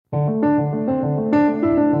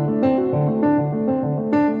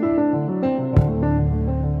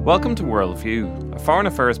Welcome to Worldview, a foreign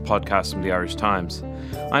affairs podcast from the Irish Times.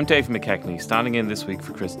 I'm David McKechnie, standing in this week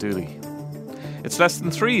for Chris Dooley. It's less than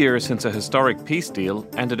 3 years since a historic peace deal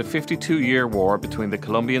ended a 52-year war between the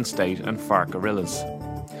Colombian state and Farc guerrillas.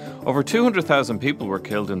 Over 200,000 people were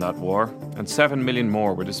killed in that war, and 7 million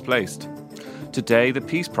more were displaced. Today, the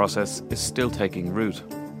peace process is still taking root.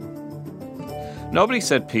 Nobody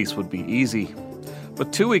said peace would be easy,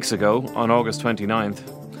 but 2 weeks ago, on August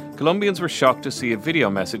 29th, Colombians were shocked to see a video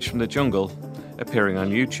message from the jungle appearing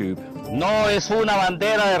on YouTube. No es una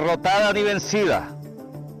bandera derrotada ni vencida.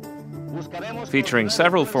 Featuring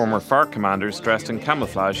several former Farc commanders dressed in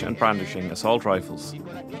camouflage and brandishing assault rifles.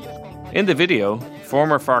 In the video,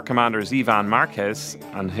 former Farc commanders Marquez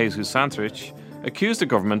and Jesus Santrich accused the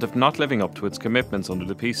government of not living up to its commitments under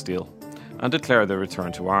the peace deal and declared their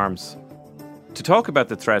return to arms. To talk about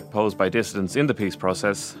the threat posed by dissidents in the peace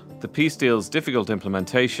process, the peace deal's difficult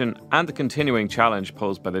implementation and the continuing challenge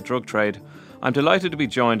posed by the drug trade, I'm delighted to be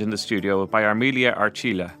joined in the studio by Emilio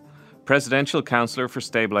Archila, Presidential Counsellor for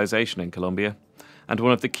Stabilisation in Colombia, and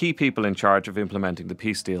one of the key people in charge of implementing the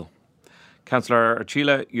peace deal. Counsellor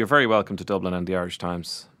Archila, you're very welcome to Dublin and the Irish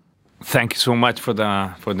Times. Thank you so much for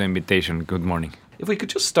the invitation. Good morning. If we could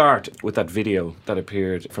just start with that video that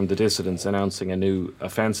appeared from the dissidents announcing a new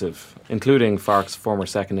offensive, including Farc's former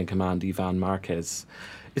second-in-command, Marquez.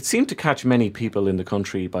 It seemed to catch many people in the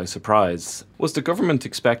country by surprise. Was the government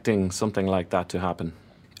expecting something like that to happen?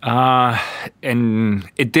 And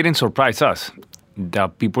it didn't surprise us. The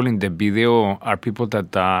people in the video are people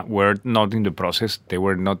that were not in the process. They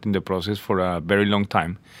were not in the process for a very long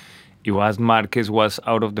time. Marquez was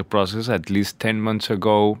out of the process at least 10 months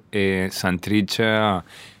ago. Santrich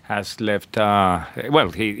has left.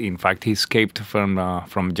 He escaped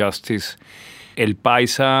from justice. El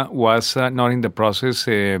Paisa was not in the process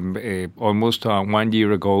almost 1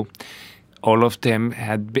 year ago. All of them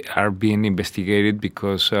are being investigated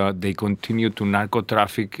because they continue to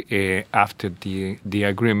narco-traffic after the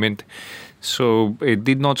agreement. So it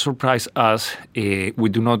did not surprise us. We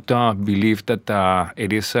do not believe that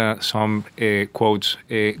it is some quotes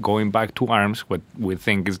going back to arms. What we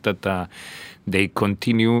think is that they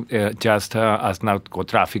continue just as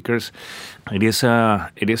narco-traffickers. It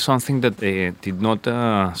is something that did not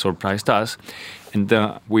surprise us. And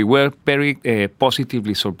we were very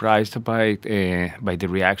positively surprised by the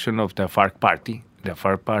reaction of the Farc party. The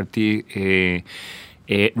Farc party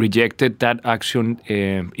rejected that action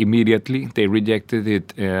immediately. They rejected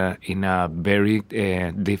it in a very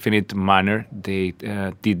definite manner. They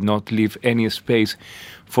did not leave any space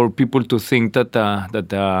for people to think that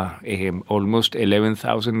almost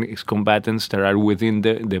 11,000 ex-combatants that are within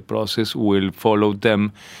the process will follow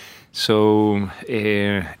them. So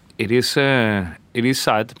it is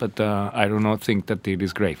sad, but I do not think that it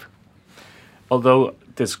is grave. Although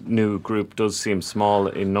this new group does seem small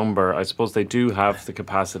in number, I suppose they do have the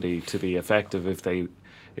capacity to be effective if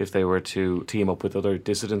they were to team up with other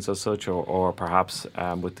dissidents as such, or perhaps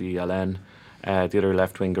with the ELN, the other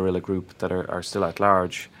left-wing guerrilla group that are still at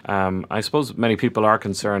large. I suppose many people are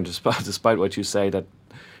concerned, despite what you say, that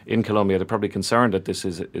in Colombia they're probably concerned that this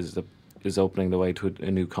is opening the way to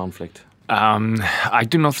a new conflict. I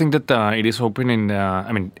do not think that it is opening.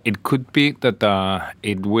 It could be that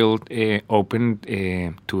it will open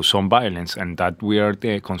to some violence, and that we are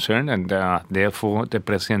concerned, and therefore the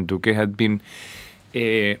President Duque had been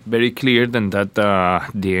very clear that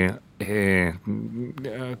the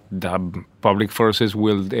public forces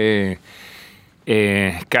will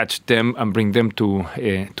catch them and bring them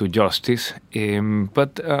to justice.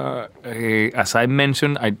 But as I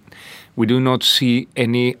mentioned, we do not see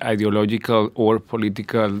any ideological or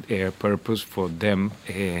political purpose for them.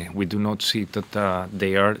 We do not see that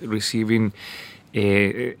they are receiving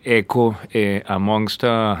echo amongst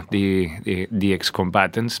the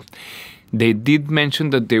ex-combatants. They did mention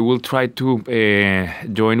that they will try to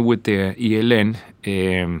join with the ELN.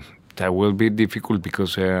 That will be difficult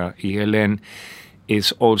because ELN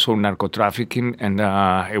is also narco-trafficking, and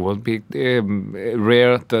it will be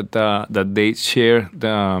rare that they share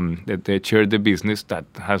the business. That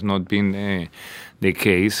has not been the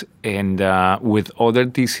case. And with other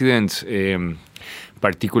dissidents,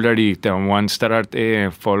 particularly the ones that are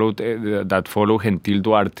follow Gentil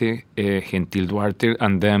Duarte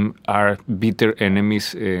and them are bitter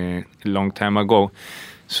enemies a long time ago.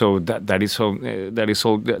 So that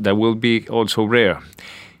will be also rare.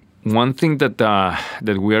 One thing that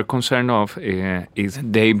we are concerned of is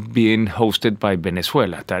they being hosted by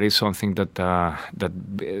Venezuela. That is something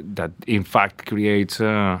that in fact creates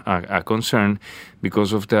a concern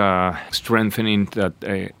because of the strengthening that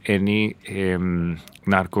any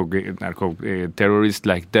narco terrorists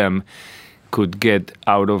like them could get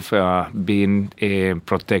out of being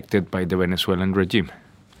protected by the Venezuelan regime.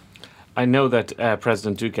 I know that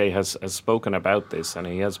President Duque has spoken about this, and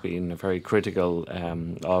he has been very critical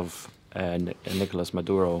of Nicolas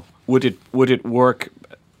Maduro. Would it work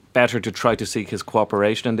better to try to seek his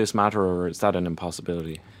cooperation in this matter, or is that an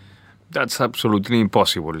impossibility? That's absolutely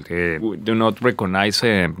impossible. We do not recognize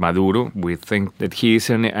Maduro. We think that he is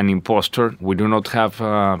an impostor. We do not have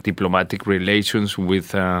diplomatic relations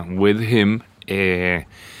with him. It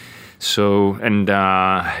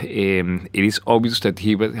is obvious that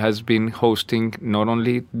he has been hosting not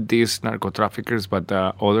only these narco-traffickers, but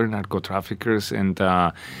other narco-traffickers and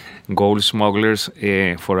gold smugglers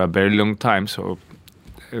for a very long time. So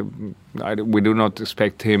we do not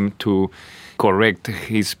expect him to correct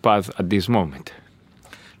his path at this moment.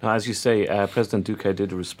 Now, as you say, President Duque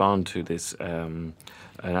did respond to this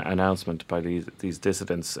announcement by these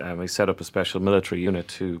dissidents. He set up a special military unit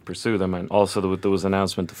to pursue them, and also there was an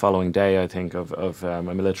announcement the following day, I think, of a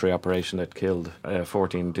military operation that killed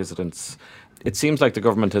 14 dissidents. It seems like the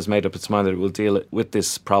government has made up its mind that it will deal with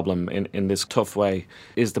this problem in this tough way.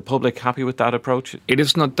 Is the public happy with that approach? It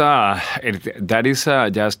is not. That is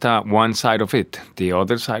just one side of it. The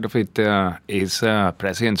other side of it is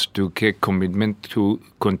President Duque's commitment to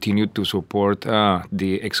continue to support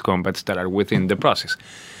the ex-combats that are within the process.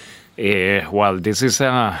 While this is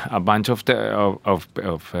a bunch of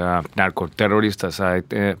narco-terrorists, as I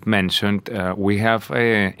mentioned, we have,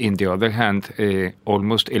 in the other hand,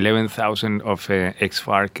 almost 11,000 of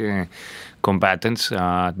ex-Farc combatants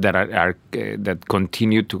that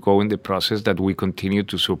continue to go in the process, that we continue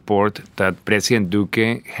to support, that President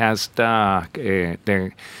Duque has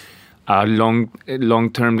a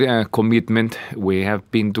long-term commitment. We have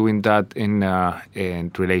been doing that in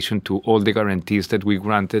relation to all the guarantees that we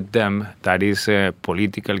granted them. That is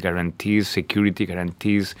political guarantees, security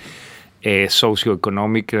guarantees,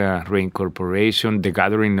 socioeconomic reincorporation, the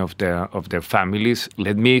gathering of their families.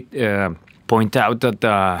 Let me point out that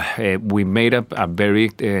we made up a very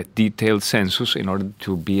detailed census in order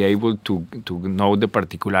to be able to know the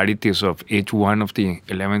particularities of each one of the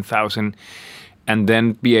 11,000 and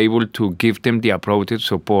then be able to give them the appropriate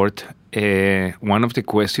support. One of the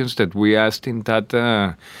questions that we asked in that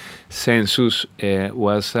census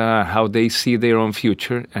was how they see their own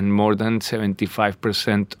future, and more than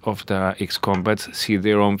 75% of the ex-combats see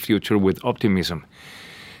their own future with optimism.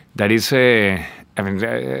 That is, I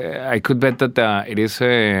could bet that it is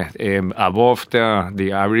above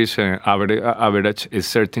the average is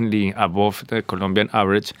certainly above the Colombian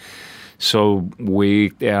average. So we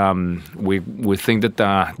think that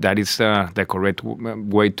that is the correct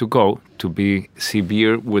way to go, to be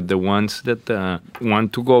severe with the ones that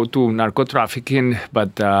want to go to narco-trafficking,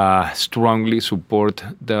 but strongly support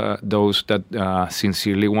those that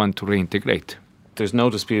sincerely want to reintegrate. There's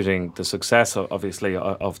no disputing the success, obviously,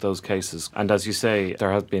 of those cases. And as you say,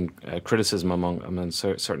 there has been criticism among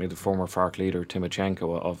certainly the former Farc leader,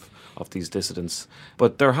 Timochenko, of these dissidents.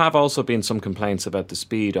 But there have also been some complaints about the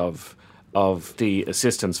speed of the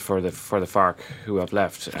assistance for the Farc who have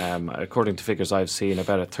left. According to figures I've seen,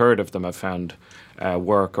 about a third of them have found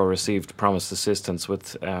work or received promised assistance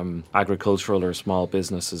with agricultural or small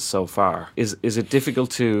businesses so far. Is it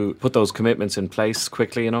difficult to put those commitments in place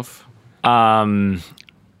quickly enough?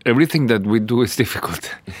 Everything that we do is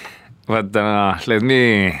difficult. But let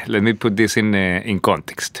me put this in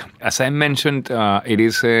context. As I mentioned, it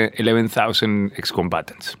is 11,000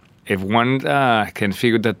 ex-combatants. If one can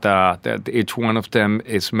figure that each one of them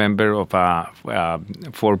is member of a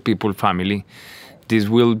 4-people family, this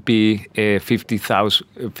will be a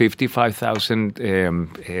 55,000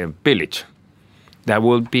 village. That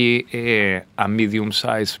will be a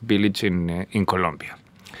medium-sized village in Colombia.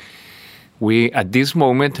 At this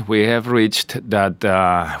moment, we have reached that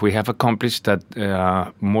we have accomplished that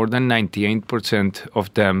more than 98% of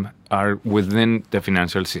them are within the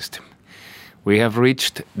financial system. We have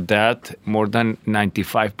reached that more than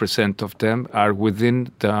 95% of them are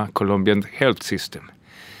within the Colombian health system.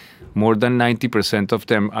 More than 90% of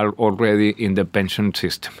them are already in the pension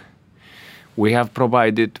system. We have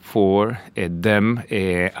provided for them,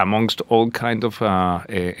 amongst all kinds of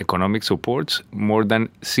economic supports, more than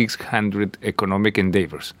 600 economic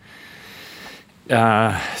endeavors.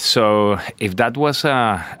 So if that was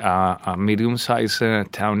a medium-sized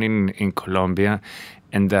town in Colombia,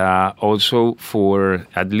 And also for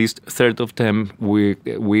at least a third of them,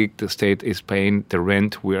 the state is paying the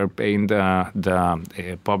rent. We are paying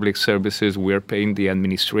the public services. We are paying the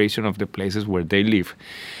administration of the places where they live.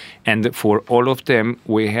 And for all of them,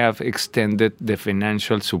 we have extended the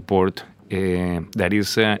financial support. That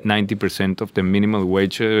is 90% of the minimum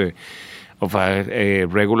wage of a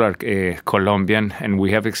regular Colombian, and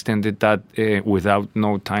we have extended that without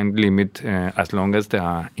no time limit as long as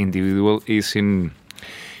the individual is in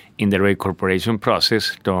the reincorporation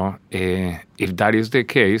process. So if that is the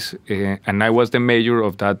case, and I was the mayor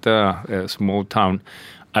of that small town,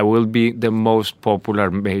 I will be the most popular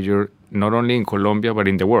mayor not only in Colombia but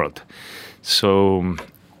in the world. So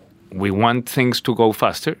we want things to go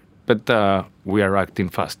faster, but we are acting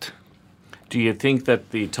fast. Do you think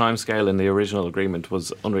that the timescale in the original agreement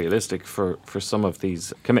was unrealistic for some of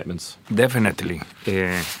these commitments? Definitely.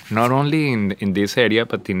 Not only in this area,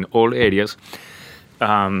 but in all areas.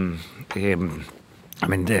 I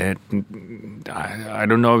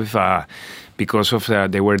don't know if because of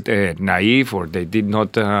they were naive or they did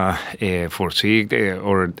not foresee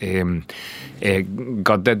or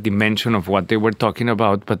got that dimension of what they were talking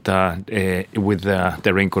about, but with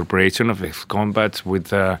the reincorporation of ex-combats, with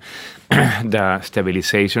the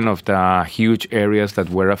stabilization of the huge areas that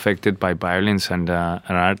were affected by violence and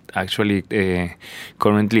are actually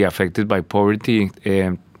currently affected by poverty,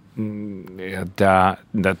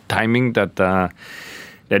 the timing that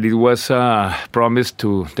it was promised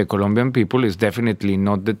to the Colombian people is definitely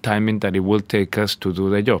not the timing that it will take us to do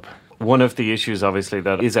the job. One of the issues, obviously,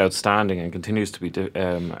 that is outstanding and continues to be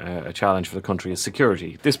a challenge for the country is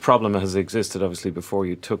security. This problem has existed, obviously, before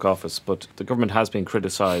you took office, but the government has been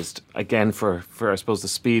criticised, again, for I suppose, the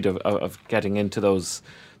speed of getting into those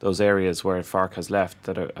areas where Farc has left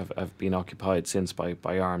that have been occupied since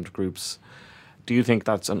by armed groups. Do you think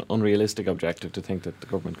that's an unrealistic objective to think that the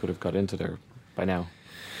government could have got into there by now?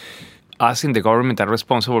 Us in the government are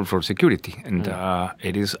responsible for security, and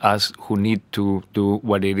it is us who need to do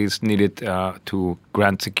what it is needed to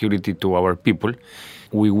grant security to our people.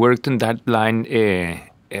 We worked on that line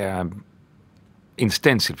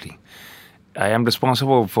extensively. I am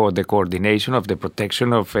responsible for the coordination of the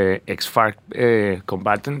protection of ex-FARC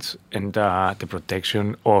combatants and the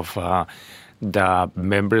protection of the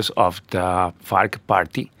members of the FARC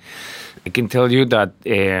party. I can tell you that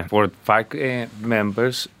for FARC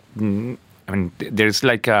members, there's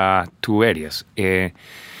like two areas. There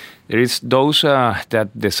is those that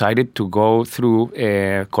decided to go through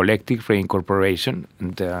collective reincorporation,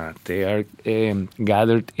 and they are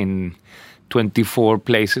gathered in 24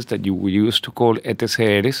 places that we used to call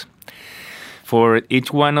ETCRs. For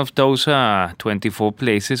each one of those 24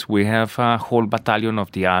 places, we have a whole battalion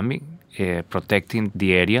of the army protecting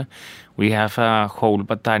the area. We have a whole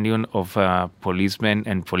battalion of policemen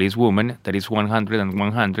and policewomen, that is 100 and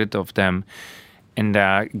 100 of them, and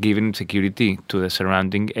giving security to the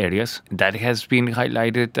surrounding areas. That has been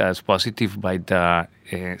highlighted as positive by the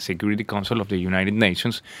Security Council of the United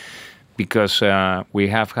Nations because we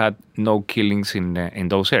have had no killings in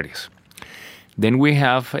those areas. Then we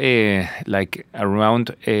have like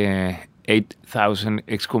around 8,000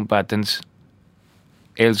 ex-combatants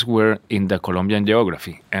elsewhere in the Colombian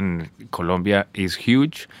geography, and Colombia is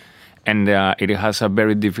huge, and it has a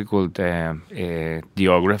very difficult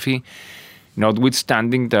geography.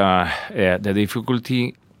 Notwithstanding the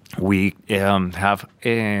difficulty, we have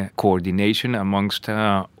coordination amongst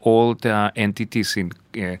all the entities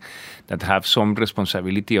that have some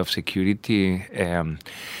responsibility of security,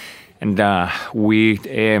 and we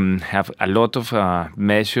have a lot of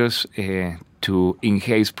measures to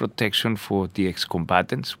enhance protection for the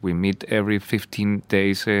ex-combatants. We meet every 15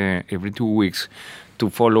 days, every 2 weeks,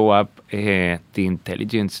 to follow up the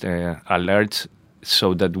intelligence alerts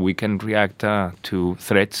so that we can react to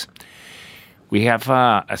threats. We have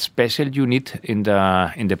a special unit in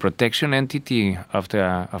the protection entity of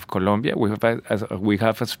Colombia. We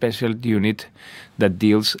have a special unit that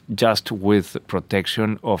deals just with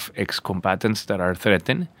protection of ex-combatants that are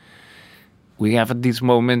threatened. We have at this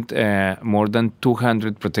moment more than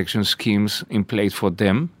 200 protection schemes in place for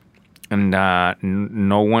them, and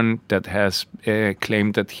no one that has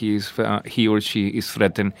claimed that he or she is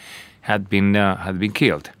threatened had been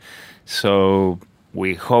killed. So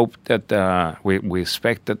we hope that we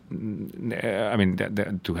expect that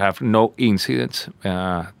to have no incidents,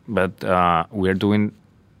 but we are doing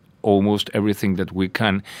almost everything that we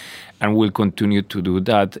can, and we'll continue to do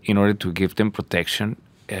that in order to give them protection.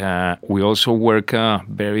 We also work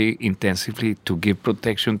very intensively to give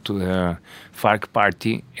protection to the FARC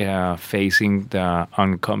party facing the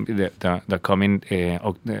coming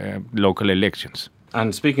local elections.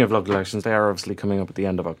 And speaking of local elections, they are obviously coming up at the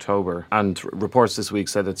end of October. And reports this week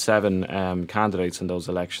said that 7 candidates in those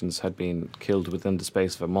elections had been killed within the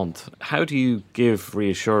space of a month. How do you give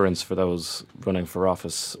reassurance for those running for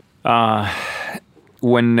office?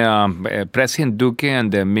 When President Duque and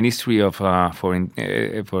the Ministry of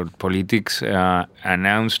for Politics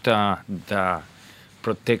announced the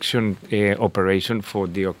protection operation for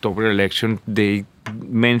the October election, they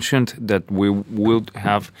mentioned that we would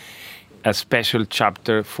have a special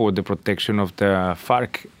chapter for the protection of the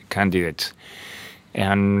Farc candidates.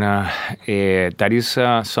 And that is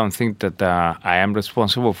something that I am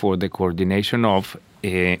responsible for the coordination of.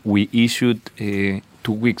 We issued 2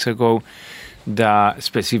 weeks ago the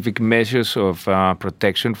specific measures of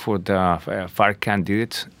protection for the Farc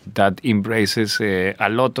candidates that embraces a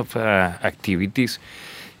lot of activities,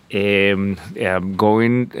 going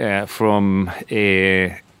from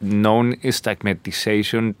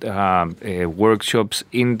non-stigmatization workshops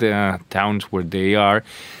in the towns where they are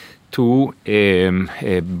to a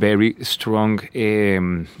very strong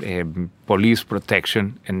police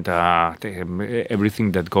protection and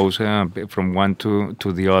everything that goes from one to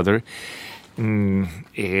the other. That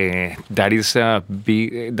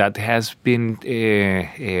has been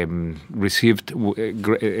received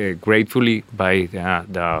gratefully by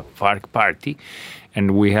the Farc party,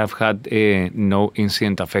 and we have had no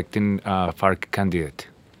incident affecting Farc candidate.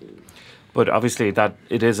 But obviously that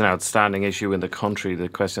it is an outstanding issue in the country, the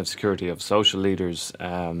question of security of social leaders,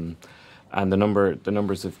 and the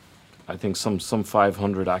numbers of, I think, some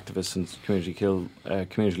 500 activists and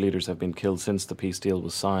community leaders have been killed since the peace deal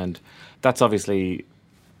was signed. That's obviously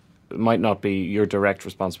might not be your direct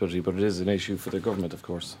responsibility, but it is an issue for the government, of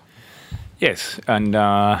course. Yes, and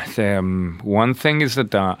one thing is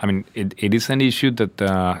that it is an issue that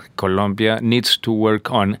Colombia needs to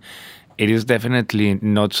work on. It is definitely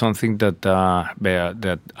not something that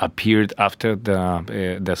that appeared after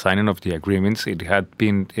the signing of the agreements. It had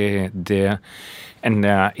been there, and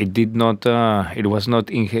it did not. It was not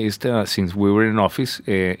in haste since we were in office.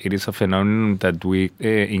 It is a phenomenon that we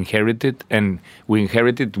inherited, and we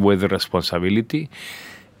inherited with responsibility.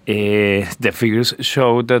 The figures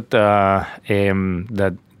show that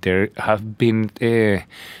that there have been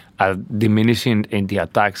diminishing in the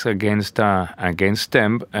attacks against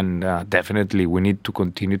them, and definitely we need to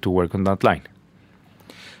continue to work on that line.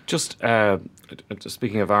 Just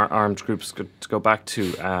speaking of our armed groups, to go back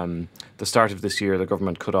to the start of this year, the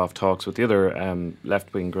government cut off talks with the other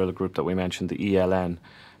left-wing guerrilla group that we mentioned, the ELN,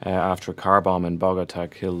 after a car bomb in Bogota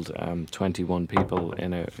killed 21 people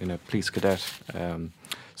in a police cadet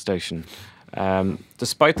station.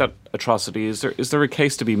 Despite that atrocity, is there a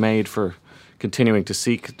case to be made for continuing to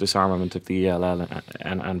seek disarmament of the ELN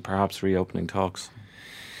and perhaps reopening talks?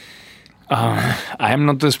 I am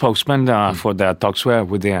not the spokesman for the talks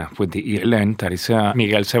with the ELN. That is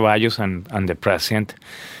Miguel Ceballos and the president.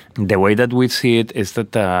 The way that we see it is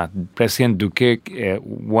that President Duque,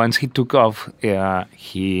 once he took off,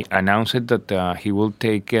 he announced that he will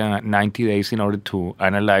take 90 days in order to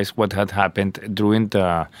analyze what had happened during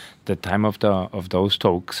the time of those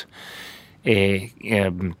talks.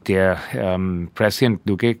 President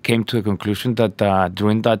Duque came to the conclusion that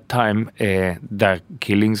during that time the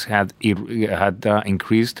killings had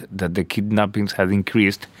increased, that the kidnappings had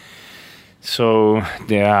increased. So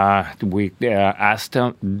we asked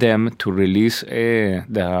them to release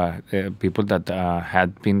the people that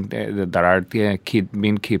had been that are being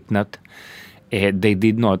kidnapped. They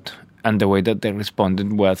did not. And the way that they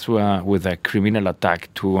responded was with a criminal attack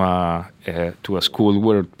to a school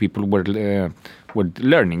where people were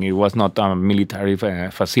learning. It was not a military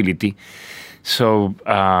facility. So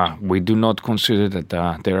we do not consider that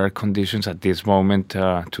there are conditions at this moment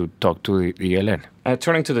to talk to the ELN.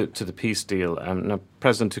 Turning to the peace deal, now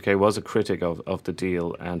President Duque was a critic of the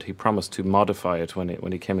deal, and he promised to modify it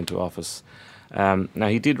when he came into office. Now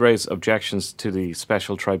he did raise objections to the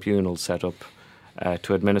special tribunal set up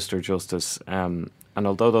to administer justice, and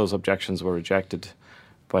although those objections were rejected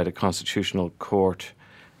by the Constitutional Court,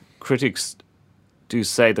 critics do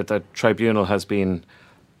say that the tribunal has been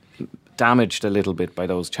damaged a little bit by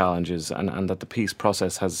those challenges, and that the peace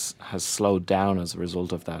process has slowed down as a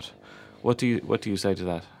result of that. What do you say to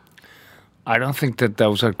that? I don't think that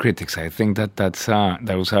those are critics. I think that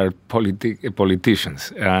those are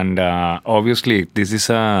politicians, and obviously this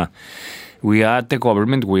is we are the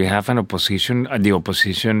government. We have an opposition. The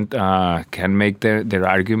opposition can make their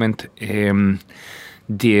argument.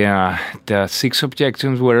 The 6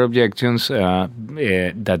 objections were objections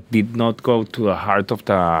that did not go to the heart of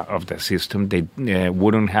the system. They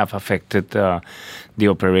wouldn't have affected the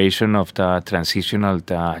operation of the transitional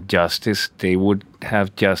justice. They would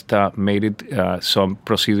have just made it some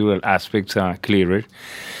procedural aspects clearer.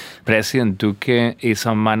 President Duque is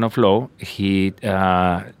a man of law. He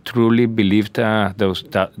truly believed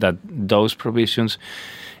that those provisions,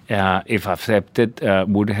 if accepted,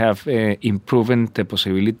 would have improved the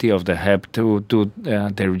possibility of the HEP to do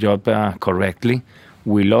their job correctly.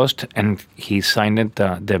 We lost, and he signed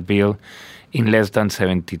the bill in less than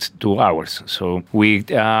 72 hours. So we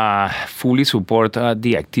fully support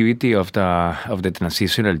the activity of the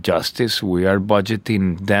transitional justice. We are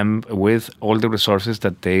budgeting them with all the resources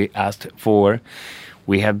that they asked for.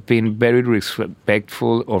 We have been very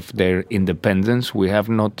respectful of their independence. We have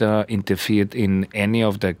not interfered in any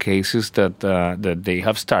of the cases that they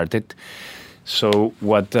have started. So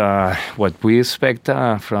what we expect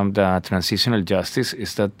from the transitional justice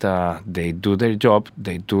is that they do their job.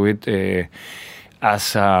 They do it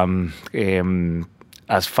as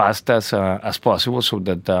fast as possible, so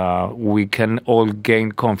that we can all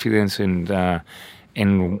gain confidence in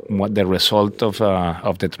what the result of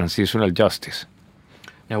the transitional justice.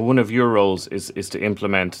 Now, one of your roles is to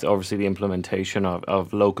oversee the implementation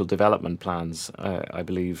of local development plans, I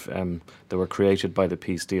believe, that were created by the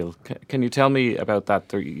peace deal. Can you tell me about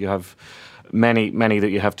that? You have many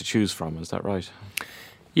that you have to choose from, is that right?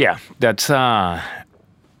 Yeah, that's one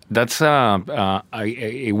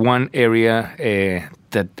area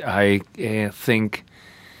that I think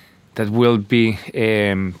that will be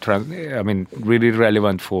really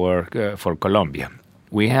relevant for Colombia.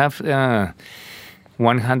 We have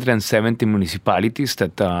 170 municipalities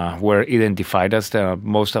that were identified as the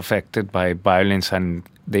most affected by violence, and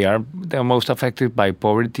they are the most affected by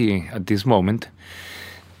poverty at this moment.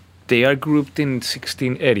 They are grouped in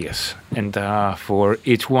 16 areas, and for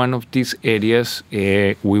each one of these areas,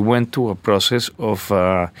 we went to a process of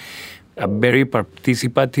a very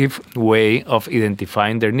participative way of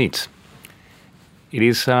identifying their needs. It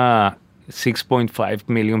is 6.5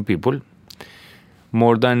 million people.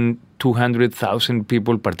 More than 200,000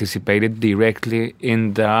 people participated directly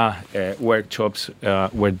in the workshops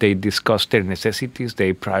where they discussed their necessities.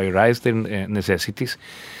 They prioritized their necessities.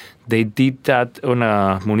 They did that on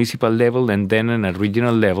a municipal level and then on a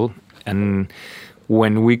regional level. And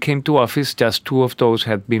when we came to office, just 2 of those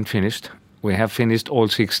had been finished. We have finished all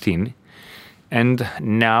 16. And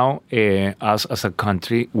now, as a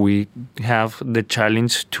country, we have the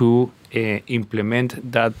challenge to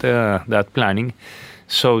implement that planning,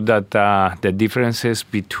 so that the differences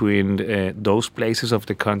between those places of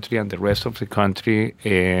the country and the rest of the country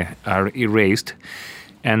are erased,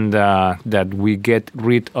 and that we get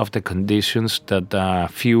rid of the conditions that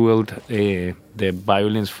fueled the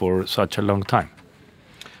violence for such a long time.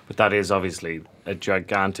 But that is obviously a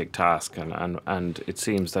gigantic task, and it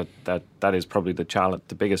seems that is probably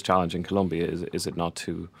the biggest challenge in Colombia, is it not,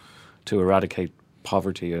 to eradicate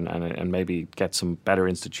poverty and maybe get some better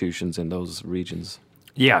institutions in those regions?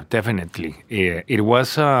 Yeah, definitely. It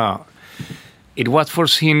was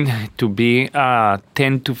foreseen to be a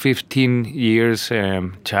 10 to 15 years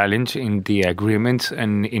challenge in the agreements,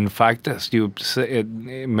 and in fact, as you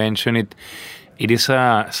mentioned it is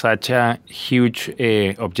such a huge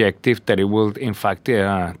objective that it will, in fact,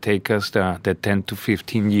 take us the 10 to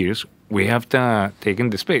 15 years. We have taken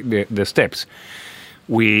the steps.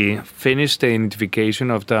 We finished the identification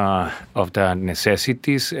of the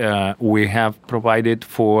necessities. We have provided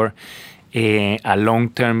for a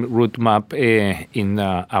long-term route map in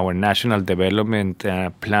our National Development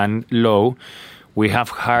Plan law. We have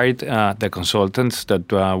hired the consultants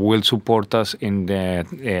that will support us in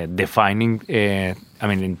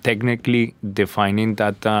technically defining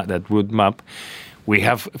that route map. We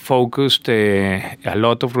have focused a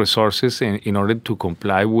lot of resources in order to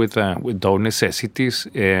comply with those necessities.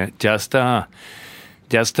 Just the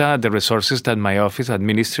resources that my office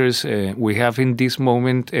administers, we have in this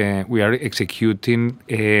moment, we are executing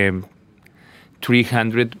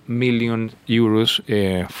 300 million euros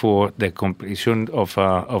for the completion of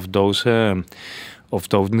those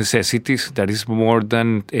necessities. That is more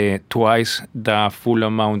than twice the full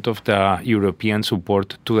amount of the European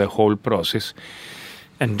support to the whole process.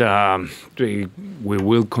 And we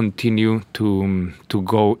will continue to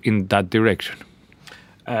go in that direction.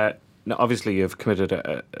 Now, obviously, you've committed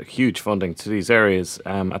a huge funding to these areas.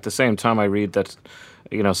 At the same time, I read that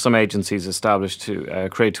some agencies established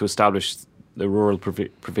to establish the rural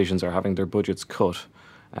provisions are having their budgets cut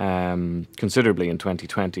considerably in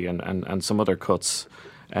 2020, and some other cuts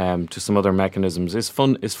to some other mechanisms. Is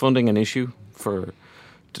funding an issue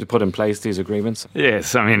to put in place these agreements?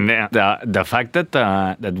 Yes, I mean the fact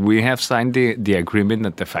that we have signed the agreement,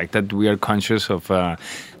 and the fact that we are conscious of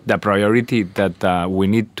the priority that we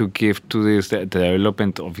need to give to the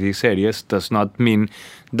development of these areas does not mean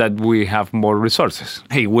that we have more resources.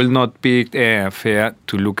 It will not be fair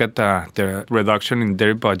to look at the reduction in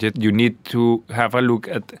their budget. You need to have a look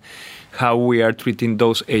at how we are treating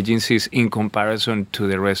those agencies in comparison to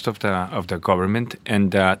the rest of the government,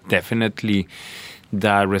 and definitely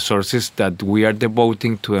the resources that we are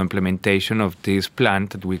devoting to implementation of this plan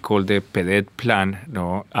that we call the PEDET plan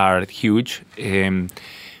are huge.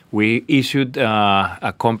 We issued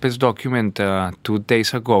a Compass document 2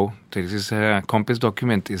 days ago. This is a Compass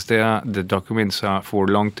document. It's the documents for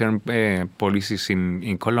long-term policies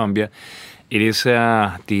in Colombia. It is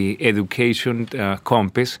the education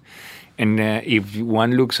compass. And if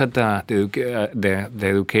one looks at the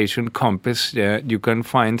education compass, you can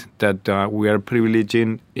find that we are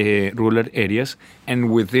privileging rural areas,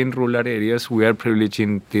 and within rural areas, we are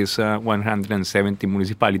privileging these 170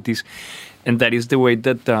 municipalities. And that is the way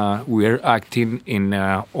that we are acting in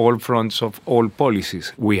all fronts of all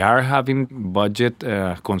policies. We are having budget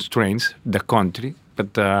constraints, the country,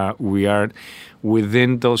 but we are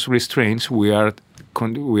within those restraints. We are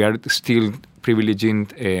still privileging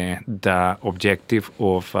the objective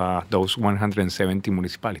of those 170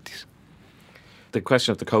 municipalities. The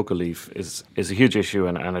question of the coca leaf is a huge issue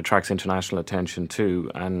and attracts international attention too,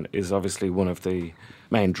 and is obviously one of the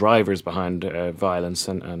main drivers behind violence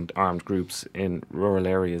and armed groups in rural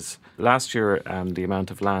areas. Last year, the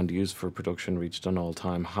amount of land used for production reached an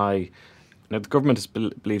all-time high. Now, the government is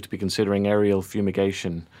believed to be considering aerial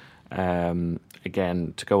fumigation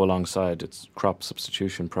again to go alongside its crop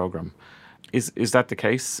substitution programme. Is that the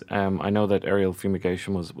case? I know that aerial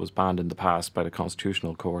fumigation was banned in the past by the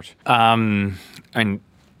Constitutional Court.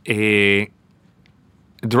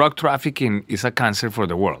 Drug trafficking is a cancer for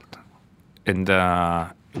the world. And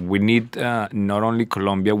we need not only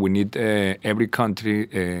Colombia, we need every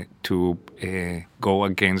country to go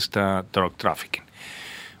against drug trafficking.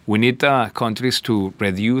 We need countries to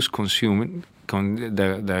reduce the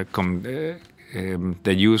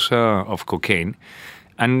use of cocaine.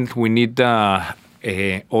 And we need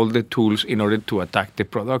all the tools in order to attack the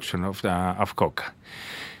production of coca.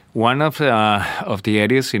 One of the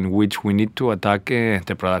areas in which we need to attack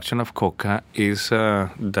the production of coca is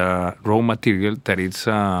the raw material that is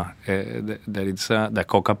the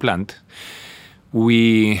coca plant.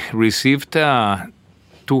 We received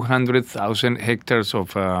 200,000 hectares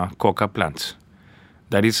of coca plants.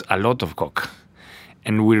 That is a lot of coca,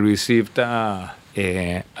 and we received a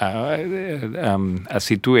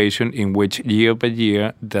situation in which year by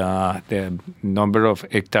year the number of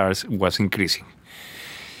hectares was increasing.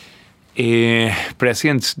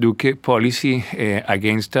 President Duke's policy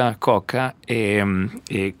against coca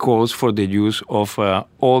calls for the use of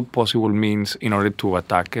all possible means in order to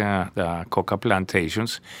attack the coca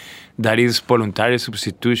plantations. That is voluntary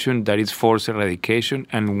substitution, that is forced eradication,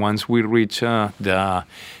 and once we reach the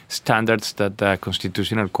standards that the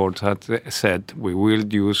Constitutional Court had said, we will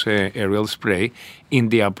use aerial spray in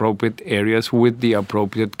the appropriate areas with the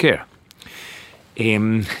appropriate care.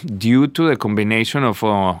 Due to the combination of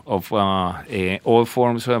all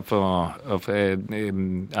forms of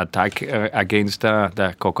attack against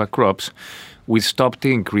the coca crops, we stopped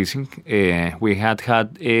increasing. We had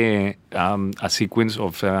a sequence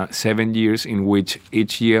of 7 years in which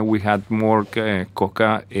each year we had more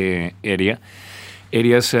coca areas,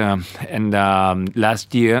 and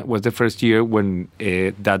last year was the first year when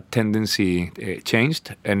that tendency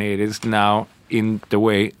changed, and it is now in the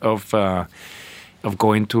way of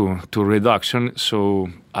going to reduction.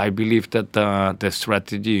 So I believe that the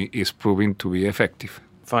strategy is proving to be effective.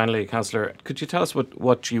 Finally, Counsellor, could you tell us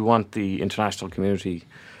what you want the international community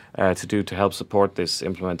to do to help support this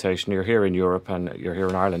implementation? You're here in Europe and you're here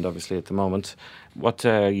in Ireland, obviously, at the moment. What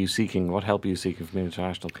are you seeking? What help are you seeking from the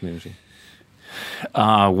international community?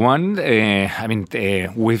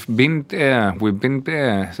 We've been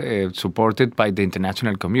supported by the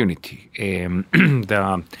international community.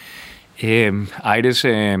 Iris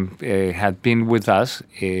had been with us.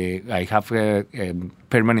 I have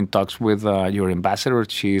permanent talks with your ambassador.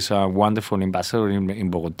 She's a wonderful ambassador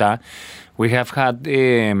in Bogota. We have had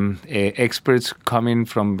experts coming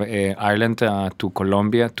from Ireland to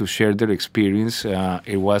Colombia to share their experience.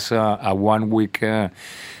 It was a 1 week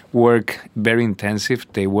work, very intensive.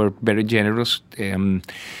 They were very generous.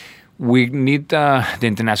 We need the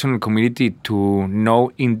international community to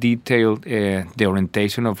know in detail the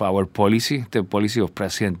orientation of our policy, the policy of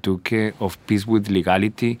President Duque of peace with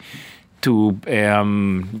legality, to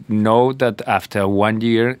know that after 1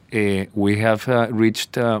 year we have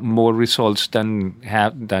reached more results than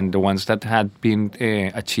the ones that had been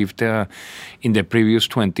achieved in the previous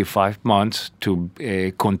 25 months, to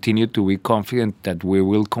continue to be confident that we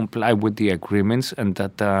will comply with the agreements, and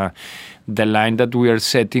that the line that we are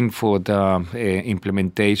setting for the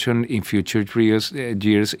implementation in future years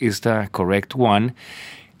is the correct one.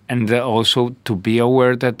 And also to be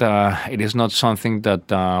aware that it is not something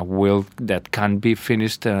that can be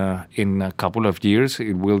finished in a couple of years.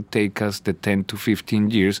 It will take us the 10 to 15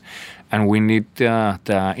 years, and we need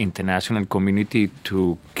the international community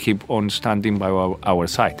to keep on standing by our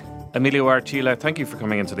side. Emilio Archila, thank you for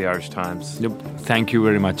coming into the Irish Times. Yep. Thank you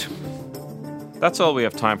very much. That's all we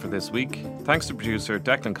have time for this week. Thanks to producer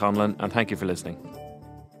Declan Conlon, and thank you for listening.